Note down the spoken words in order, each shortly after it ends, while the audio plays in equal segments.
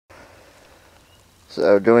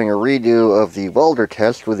So doing a redo of the welder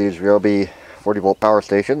test with these Ryobi 40-volt power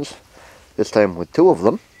stations, this time with two of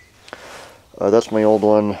them. That's my old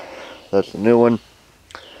one, that's the new one.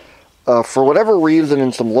 For whatever reason,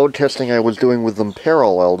 in some load testing I was doing with them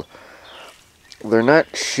paralleled, they're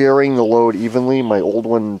not sharing the load evenly. My old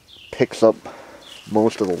one picks up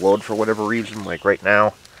most of the load for whatever reason. Like right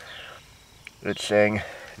now, it's saying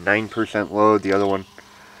 9% load. The other one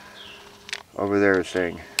over there is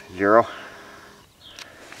saying 0.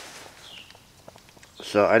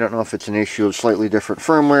 So I don't know if it's an issue of slightly different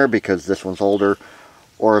firmware because this one's older,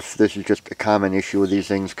 or if this is just a common issue with these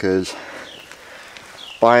things, because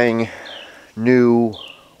buying new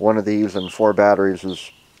one of these and 4 batteries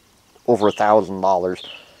is over $1,000.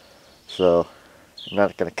 So I'm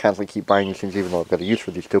not going to constantly keep buying these things even though I've got a use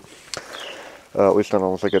for these two. At least not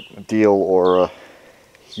unless I get a deal or a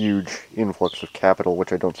huge influx of capital,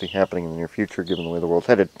 which I don't see happening in the near future given the way the world's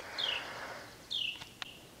headed.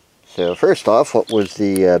 So first off, what was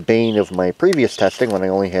the bane of my previous testing when I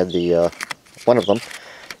only had the one of them,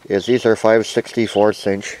 is these are 5/64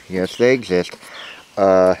 inch, yes they exist,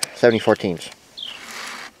 7014s.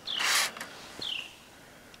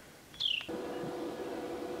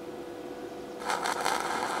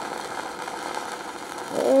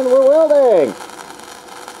 And we're welding!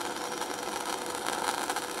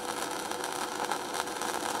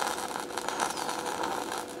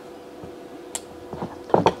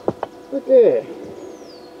 Okay,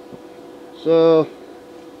 so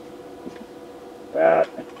about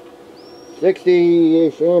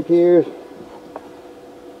 60-ish amperes.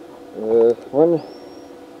 One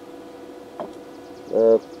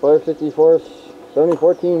 5/64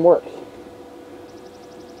 7014 works.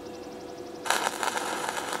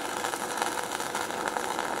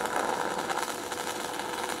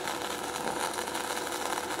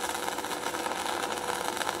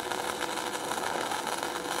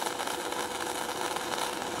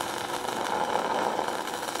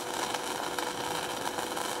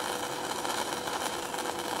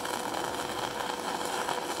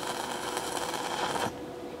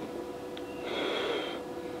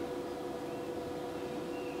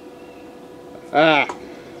 Ah.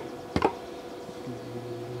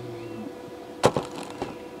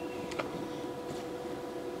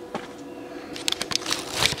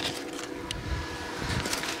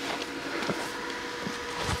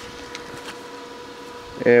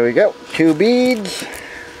 There we go. 2 beads.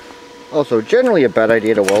 Also, generally a bad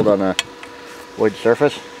idea to weld on a wood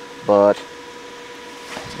surface, but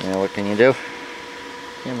you know, what can you do?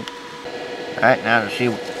 Alright, now to see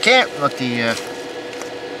what the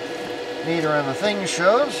meter on the thing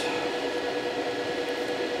shows.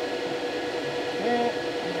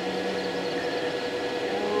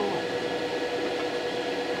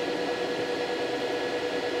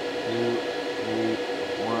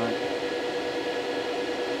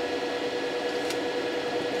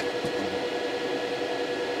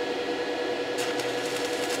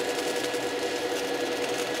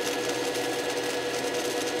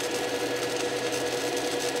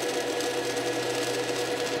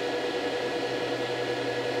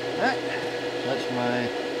 Alright, that's my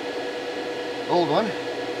old one. Now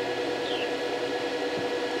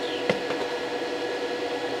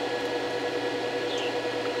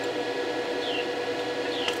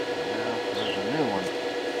there's a new one.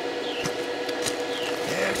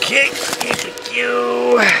 Okay, you.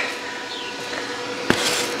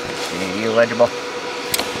 See, you legible.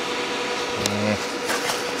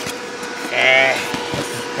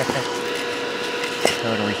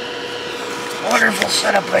 Totally. Wonderful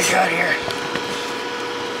setup I got here.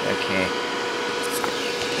 Okay.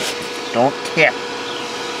 Don't tip.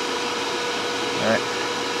 Alright.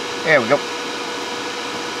 There we go.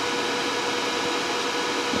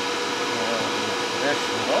 This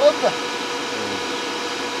load is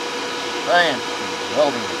science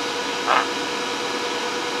welding.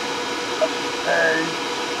 Okay.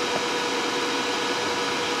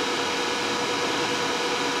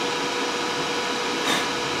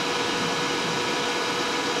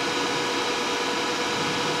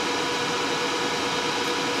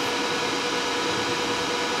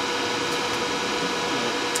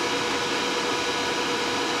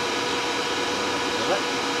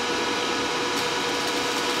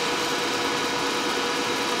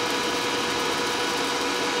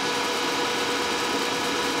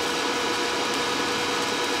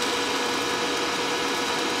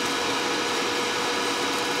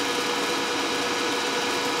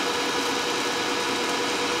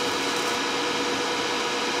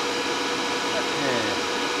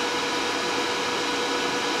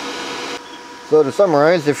 So to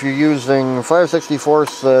summarize, if you're using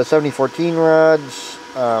 5/64 7014 rods,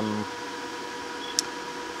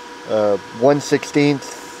 1/16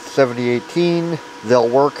 7018, they'll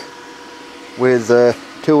work with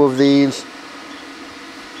 2 of these.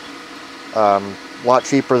 A lot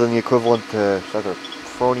cheaper than the equivalent to either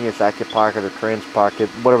Fronius, AccuPocket, or TransPocket,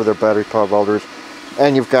 whatever their battery powered welders.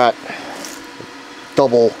 And you've got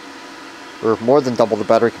double or more than double the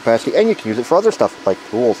battery capacity, and you can use it for other stuff like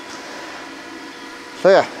tools. So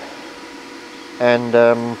yeah, and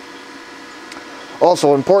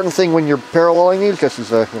also important thing when you're paralleling these, just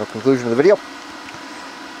as a conclusion of the video,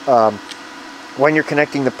 when you're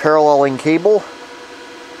connecting the paralleling cable,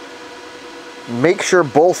 make sure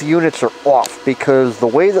both units are off, because the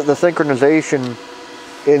way that the synchronization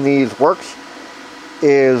in these works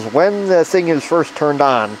is when the thing is first turned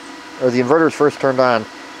on, or the inverter is first turned on,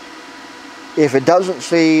 if it doesn't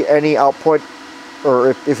see any output,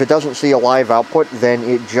 or if it doesn't see a live output, then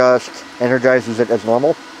it just energizes it as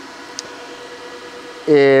normal.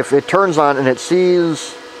 If it turns on and it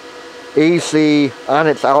sees AC on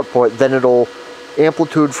its output, then it'll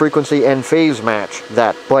amplitude, frequency, and phase match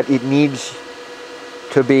that. But it needs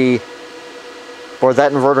to be, or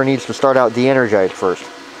that inverter needs to start out de-energized first.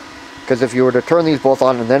 Because if you were to turn these both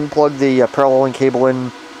on and then plug the paralleling cable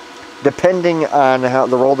in, depending on how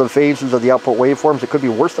the relative phases of the output waveforms, it could be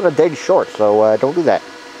worse than a dead short, so don't do that.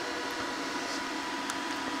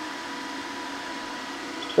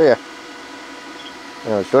 So yeah,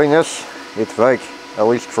 when I was doing this, it's like, at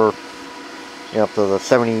least for, up to the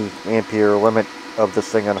 70 ampere limit of this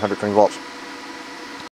thing on 120 volts.